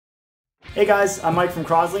Hey guys, I'm Mike from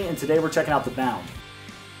Crosley, and today we're checking out the Bound.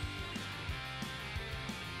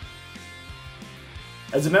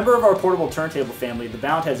 As a member of our portable turntable family, the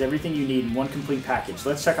Bound has everything you need in one complete package.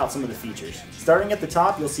 Let's check out some of the features. Starting at the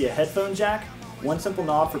top, you'll see a headphone jack, one simple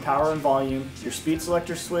knob for power and volume, your speed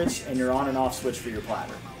selector switch, and your on and off switch for your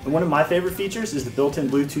platter. And one of my favorite features is the built-in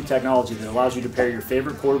Bluetooth technology that allows you to pair your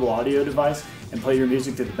favorite portable audio device and play your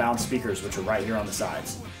music through the Bound speakers, which are right here on the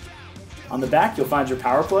sides. On the back, you'll find your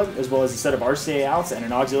power plug, as well as a set of RCA outs and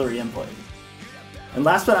an auxiliary input. And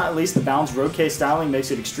last but not least, the Bound's road case styling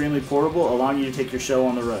makes it extremely portable, allowing you to take your show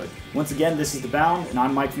on the road. Once again, this is the Bound, and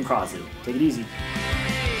I'm Mike from Crosley. Take it easy.